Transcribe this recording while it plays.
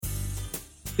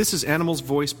This is Animals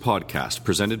Voice Podcast,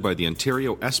 presented by the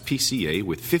Ontario SPCA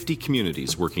with 50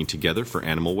 communities working together for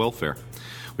animal welfare.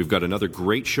 We've got another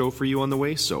great show for you on the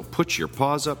way, so put your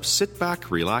paws up, sit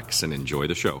back, relax, and enjoy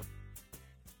the show.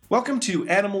 Welcome to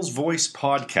Animals Voice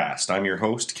Podcast. I'm your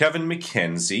host, Kevin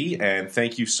McKenzie, and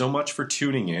thank you so much for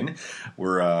tuning in.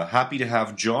 We're happy to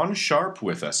have John Sharp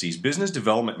with us. He's Business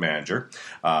Development Manager,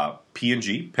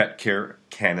 P&G, Pet Care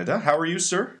Canada. How are you,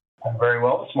 sir? I'm very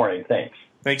well this morning, thanks.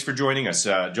 Thanks for joining us.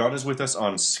 John is with us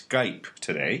on Skype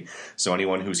today, so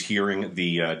anyone who's hearing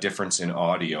the difference in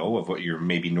audio of what you're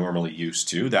maybe normally used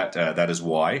to, that is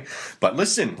why. But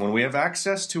listen, when we have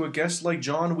access to a guest like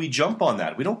John, we jump on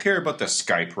that. We don't care about the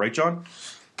Skype, right, John?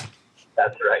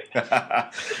 That's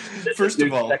right. First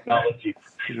of all, technology.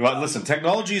 Well, listen,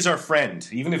 technology is our friend,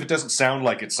 even if it doesn't sound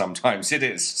like it sometimes. It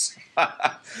is.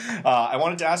 I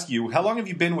wanted to ask you, how long have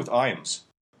you been with IAMS?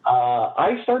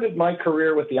 I started my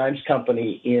career with the IAMS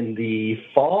company in the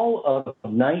fall of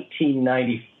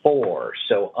 1994,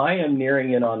 so I am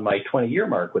nearing in on my 20-year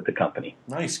mark with the company.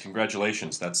 Nice,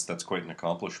 congratulations. That's quite an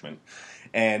accomplishment.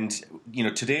 And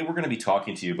today we're going to be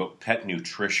talking to you about pet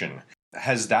nutrition.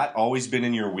 Has that always been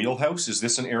in your wheelhouse? Is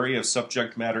this an area of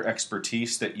subject matter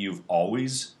expertise that you've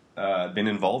always been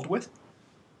involved with?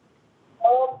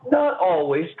 Not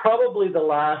always. Probably the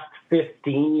last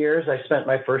 15 years. I spent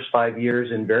my first 5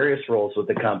 years in various roles with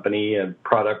the company,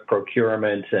 product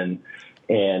procurement and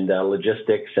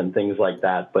logistics and things like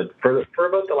that. But for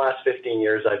about the last 15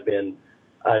 years, I've been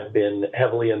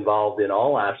heavily involved in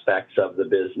all aspects of the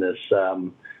business,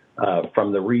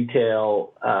 from the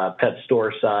retail pet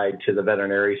store side to the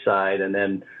veterinary side, and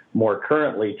then more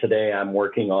currently today, I'm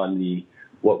working on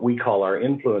what we call our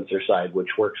influencer side, which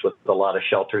works with a lot of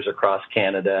shelters across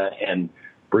Canada and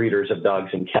breeders of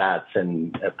dogs and cats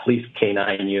and police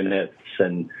canine units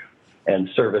and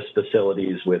service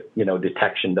facilities with,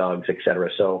 detection dogs, et cetera.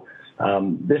 So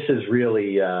this is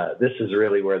really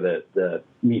where the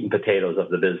meat and potatoes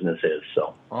of the business is.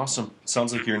 So awesome.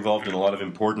 Sounds like you're involved in a lot of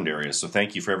important areas. So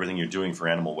thank you for everything you're doing for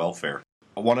animal welfare.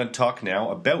 I want to talk now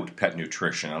about pet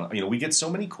nutrition. We get so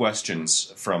many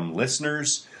questions from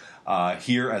listeners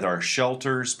here at our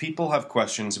shelters. People have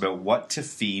questions about what to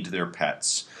feed their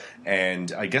pets.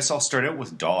 And I guess I'll start out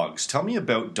with dogs. Tell me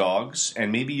about dogs,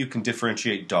 and maybe you can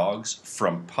differentiate dogs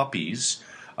from puppies.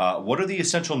 What are the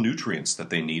essential nutrients that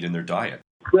they need in their diet?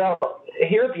 Well,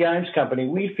 here at the IAMS Company,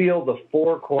 we feel the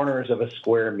four corners of a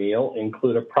square meal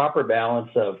include a proper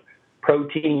balance of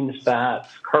proteins, fats,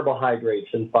 carbohydrates,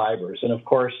 and fibers, and of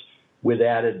course, with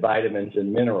added vitamins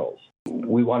and minerals.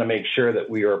 We want to make sure that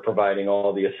we are providing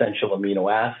all the essential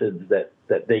amino acids that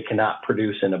they cannot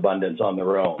produce in abundance on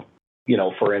their own.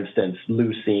 For instance,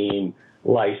 leucine,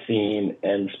 lysine,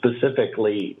 and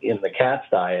specifically in the cat's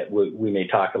diet, we may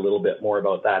talk a little bit more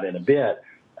about that in a bit.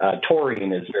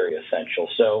 Taurine is very essential.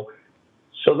 So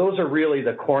those are really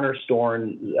the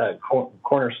cornerstones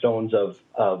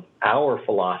of our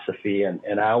philosophy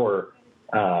and our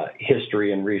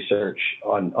history and research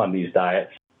on these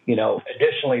diets.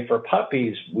 Additionally, for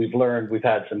puppies, we've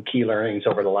had some key learnings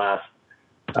over the last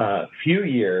few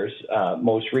years.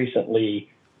 Most recently,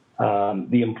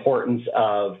 the importance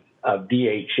of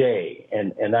DHA,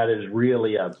 and that is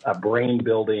really a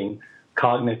brain-building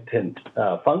cognitive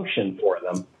function for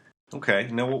them. Okay,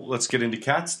 now let's get into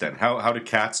cats then. How do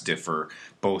cats differ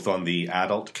both on the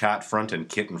adult cat front and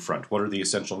kitten front? What are the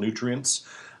essential nutrients,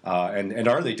 and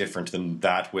are they different than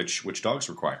that which dogs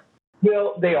require?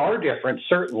 Well, they are different,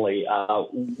 certainly.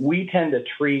 We tend to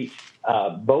treat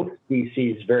both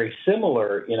species very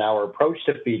similar in our approach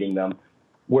to feeding them,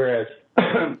 whereas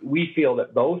we feel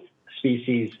that both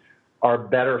species are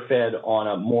better fed on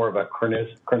a more of a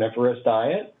carnivorous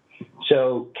diet.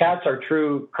 So cats are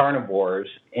true carnivores,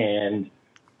 and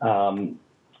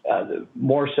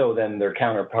more so than their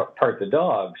counterpart, the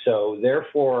dog. So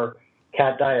therefore,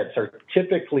 cat diets are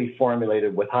typically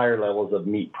formulated with higher levels of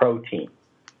meat protein.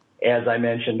 As I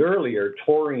mentioned earlier,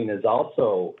 taurine is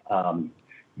also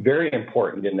very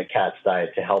important in the cat's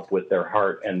diet to help with their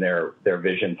heart and their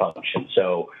vision function.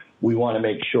 So we want to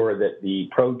make sure that the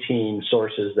protein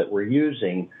sources that we're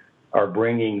using are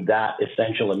bringing that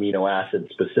essential amino acid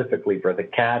specifically for the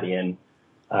cat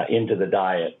into the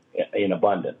diet in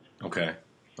abundance. Okay.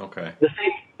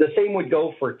 The same would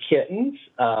go for kittens,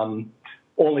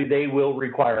 only they will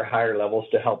require higher levels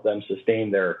to help them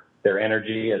sustain their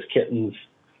energy, as kittens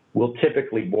will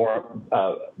typically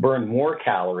burn more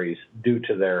calories due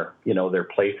to their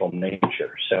playful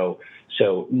nature. So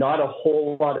not a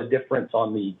whole lot of difference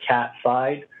on the cat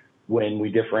side when we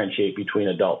differentiate between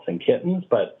adults and kittens,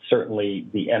 but certainly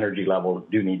the energy levels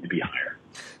do need to be higher.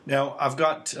 Now, I've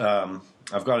got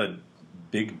a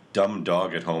big dumb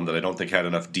dog at home that I don't think had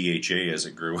enough DHA as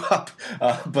it grew up.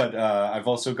 But I've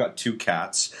also got 2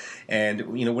 cats, and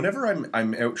whenever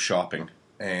I'm out shopping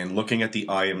and looking at the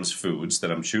Iams foods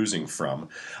that I'm choosing from,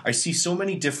 I see so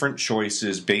many different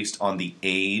choices based on the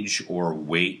age or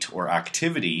weight or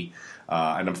activity.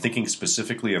 And I'm thinking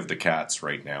specifically of the cats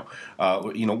right now.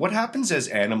 What happens as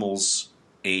animals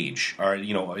age?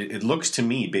 It looks to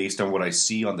me, based on what I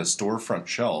see on the storefront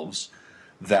shelves,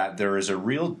 that there is a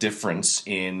real difference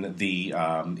in the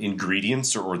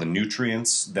ingredients or the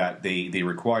nutrients that they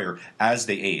require as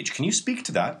they age. Can you speak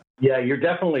to that? Yeah, you're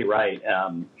definitely right.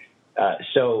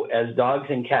 So as dogs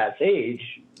and cats age,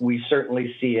 we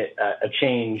certainly see a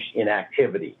change in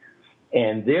activity.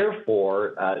 And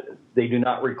therefore, they do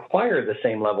not require the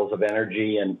same levels of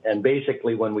energy. And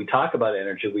basically, when we talk about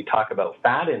energy, we talk about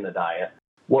fat in the diet.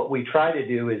 What we try to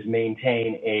do is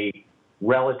maintain a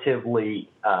relatively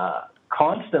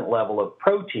constant level of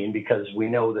protein, because we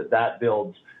know that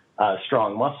builds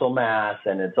strong muscle mass,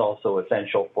 and it's also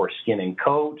essential for skin and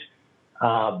coat.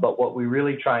 But what we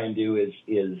really try and do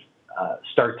is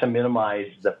start to minimize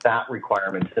the fat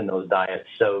requirements in those diets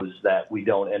so that we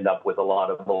don't end up with a lot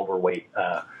of overweight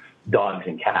dogs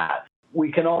and cats.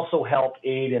 We can also help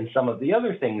aid in some of the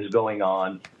other things going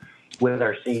on with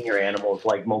our senior animals,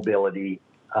 like mobility,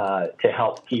 to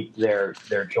help keep their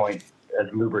joints as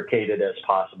lubricated as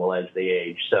possible as they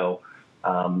age. So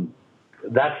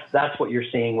that's what you're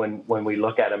seeing when we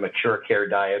look at a mature care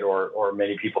diet, or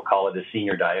many people call it a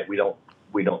senior diet. We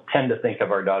don't tend to think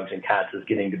of our dogs and cats as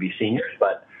getting to be seniors,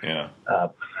 but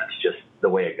that's just the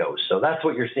way it goes. So that's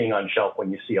what you're seeing on shelf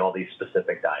when you see all these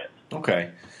specific diets.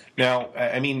 Okay. Now,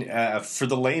 for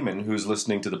the layman who's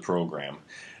listening to the program,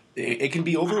 it can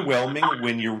be overwhelming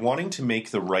when you're wanting to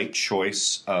make the right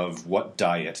choice of what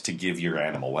diet to give your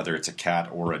animal, whether it's a cat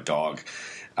or a dog.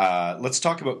 Let's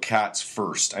talk about cats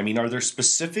first. Are there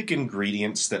specific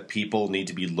ingredients that people need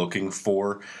to be looking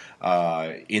for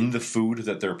in the food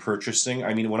that they're purchasing?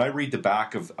 When I read the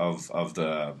back of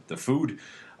the food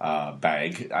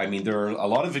bag, there are a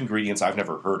lot of ingredients I've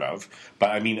never heard of. But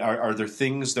are there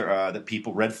things that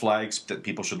people, red flags that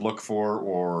people should look for,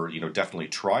 or definitely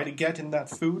try to get in that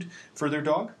food for their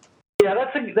dog? Yeah,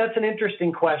 that's an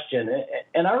interesting question,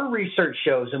 and our research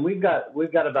shows, and we've got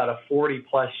about a 40+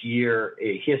 year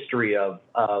history of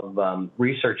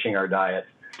researching our diets,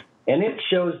 and it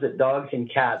shows that dogs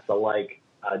and cats alike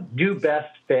do best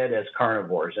fed as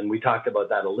carnivores, and we talked about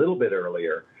that a little bit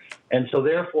earlier, and so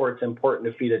therefore it's important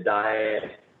to feed a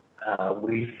diet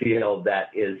we feel that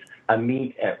is a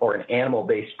meat or an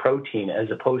animal-based protein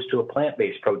as opposed to a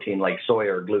plant-based protein like soy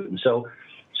or gluten. So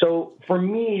for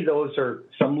me, those are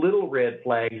some little red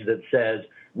flags that says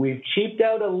we've cheaped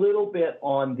out a little bit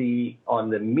on the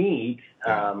meat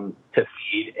to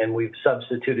feed, and we've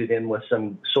substituted in with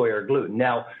some soy or gluten.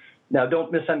 Now,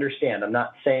 don't misunderstand. I'm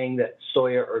not saying that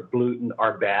soya or gluten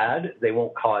are bad. They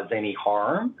won't cause any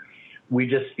harm. We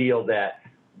just feel that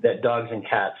dogs and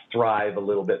cats thrive a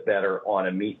little bit better on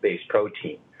a meat-based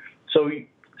protein. So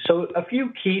a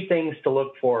few key things to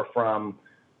look for from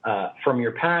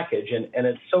your package, and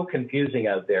it's so confusing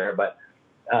out there, but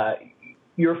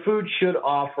your food should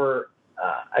offer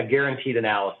a guaranteed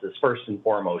analysis, first and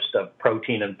foremost, of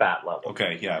protein and fat levels.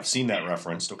 Okay, yeah, I've seen that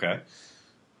referenced, okay.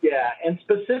 Yeah, and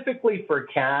specifically for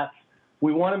cats,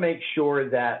 we want to make sure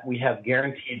that we have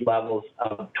guaranteed levels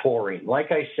of taurine.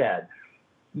 Like I said,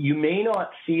 you may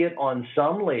not see it on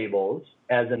some labels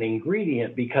as an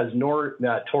ingredient because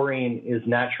taurine is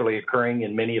naturally occurring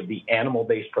in many of the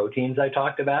animal-based proteins I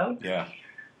talked about. Yeah.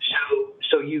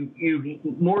 So you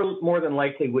more than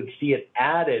likely would see it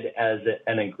added as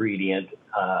an ingredient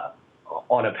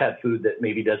on a pet food that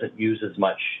maybe doesn't use as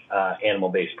much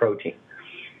animal-based protein.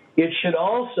 It should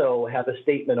also have a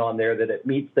statement on there that it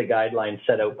meets the guidelines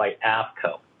set out by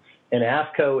AAFCO. And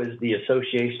AAFCO is the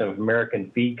Association of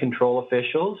American Feed Control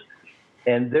Officials.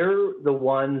 And they're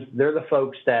the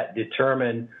folks that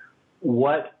determine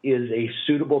what is a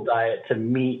suitable diet to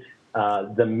meet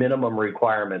the minimum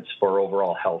requirements for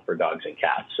overall health for dogs and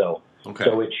cats. So it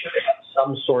should have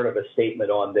some sort of a statement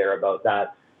on there about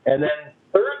that. And then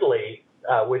thirdly,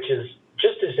 which is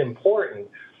just as important,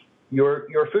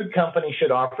 your food company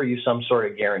should offer you some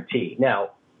sort of guarantee.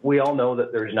 Now, we all know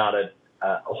that there's not a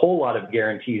whole lot of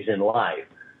guarantees in life,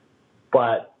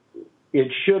 but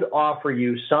it should offer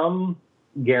you some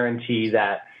guarantee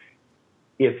that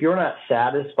if you're not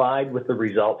satisfied with the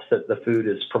results that the food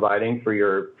is providing for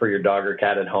your dog or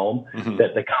cat at home, that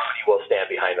the company will stand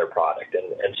behind their product,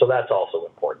 and so that's also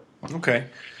important. Okay.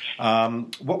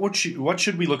 What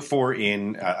should we look for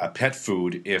in a pet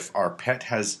food if our pet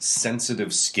has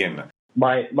sensitive skin?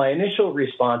 my initial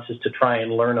response is to try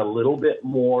and learn a little bit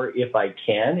more if I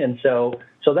can. And so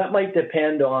that might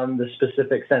depend on the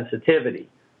specific sensitivity.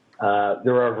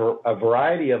 There are a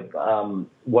variety of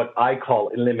what I call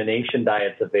elimination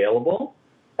diets available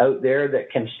out there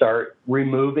that can start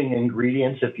removing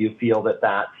ingredients if you feel that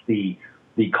that's the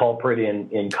culprit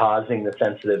in causing the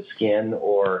sensitive skin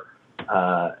or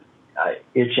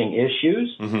itching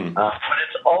issues. Mm-hmm. But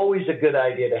it's always a good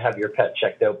idea to have your pet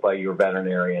checked out by your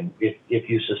veterinarian if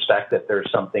you suspect that there's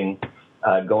something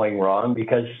going wrong,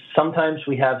 because sometimes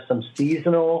we have some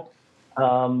seasonal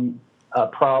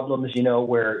problems,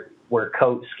 where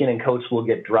skin and coats will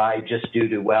get dry just due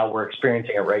to, we're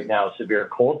experiencing it right now, severe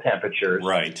cold temperatures.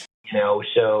 Right.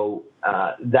 So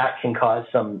that can cause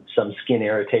some skin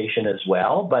irritation as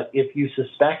well. But if you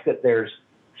suspect that there's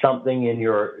something in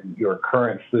your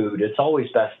current food, it's always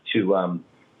best to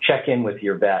check in with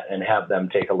your vet and have them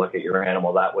take a look at your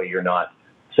animal. That way you're not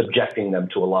subjecting them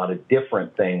to a lot of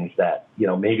different things that,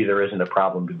 maybe there isn't a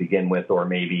problem to begin with, or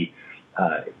maybe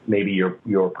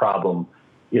your problem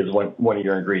is one of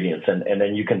your ingredients. And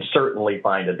then you can certainly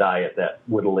find a diet that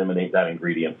would eliminate that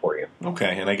ingredient for you.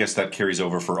 Okay, and I guess that carries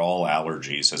over for all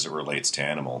allergies as it relates to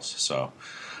animals. So,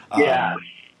 yeah,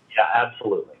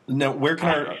 absolutely. Now, where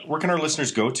can our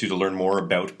listeners go to learn more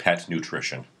about pet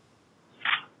nutrition?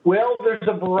 Well, there's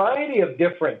a variety of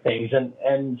different things,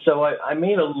 and so I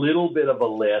made a little bit of a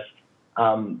list.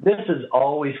 This is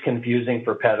always confusing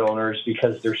for pet owners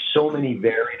because there's so many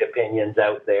varied opinions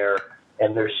out there,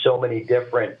 and there's so many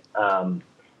different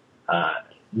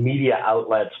media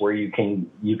outlets where you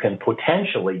can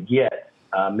potentially get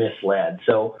misled.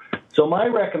 So my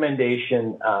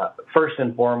recommendation, first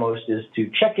and foremost, is to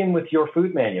check in with your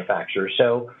food manufacturer.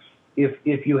 So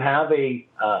if you have a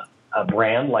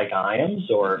brand like Iams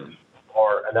or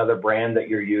another brand that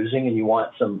you're using and you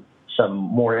want some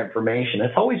more information,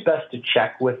 it's always best to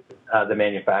check with the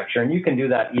manufacturer. And you can do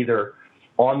that either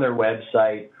on their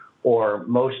website, or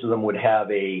most of them would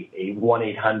have a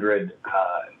 1-800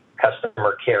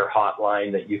 customer care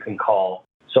hotline that you can call.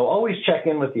 So always check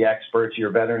in with the experts, your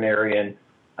veterinarian,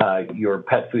 your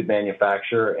pet food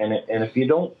manufacturer, and if you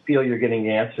don't feel you're getting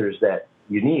the answers that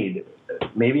you need,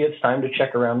 maybe it's time to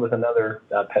check around with another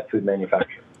pet food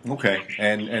manufacturer. Okay,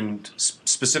 and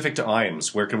specific to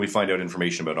Iams, where can we find out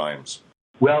information about Iams?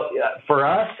 Well, for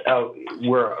us,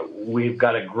 we've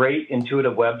got a great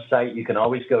intuitive website. You can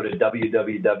always go to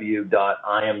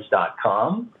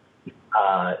www.iams.com.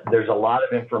 There's a lot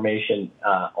of information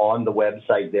on the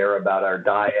website there about our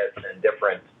diets and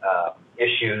different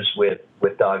issues with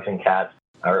dogs and cats.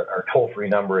 Our toll-free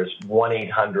number is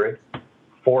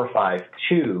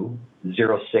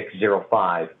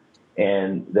 1-800-452-0605.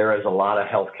 And there is a lot of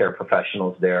healthcare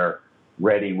professionals there,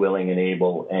 ready, willing, and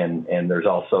able. And there's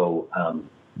also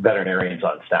veterinarians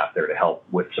on staff there to help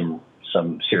with some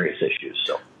serious issues.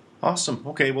 So. Awesome.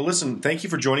 Okay. Well, listen, thank you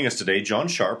for joining us today. John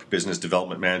Sharp, Business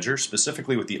Development Manager,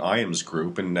 specifically with the Iams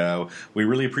Group, and we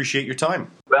really appreciate your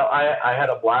time. Well, I had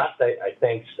a blast. I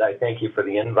thank you for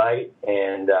the invite,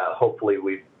 and hopefully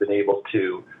we've been able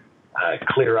to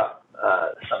clear up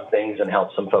some things and help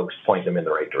some folks point them in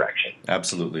the right direction.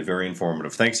 Absolutely. Very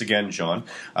informative. Thanks again, John.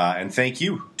 And thank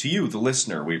you to you, the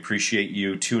listener. We appreciate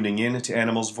you tuning in to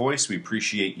Animal's Voice. We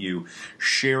appreciate you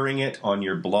sharing it on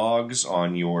your blogs,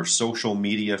 on your social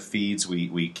media feeds.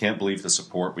 We can't believe the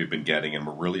support we've been getting, and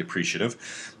we're really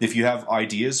appreciative. If you have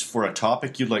ideas for a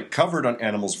topic you'd like covered on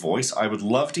Animal's Voice, I would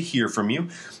love to hear from you.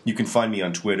 You can find me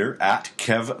on Twitter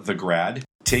 @KevTheGrad.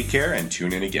 Take care and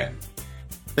tune in again.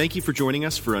 Thank you for joining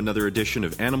us for another edition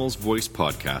of Animal's Voice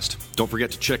Podcast. Don't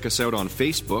forget to check us out on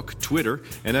Facebook, Twitter,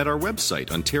 and at our website,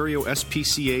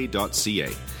 ontariospca.ca.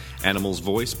 Animal's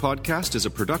Voice Podcast is a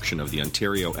production of the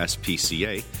Ontario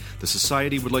SPCA. The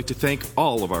Society would like to thank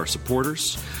all of our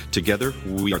supporters. Together,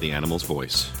 we are the Animal's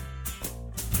Voice.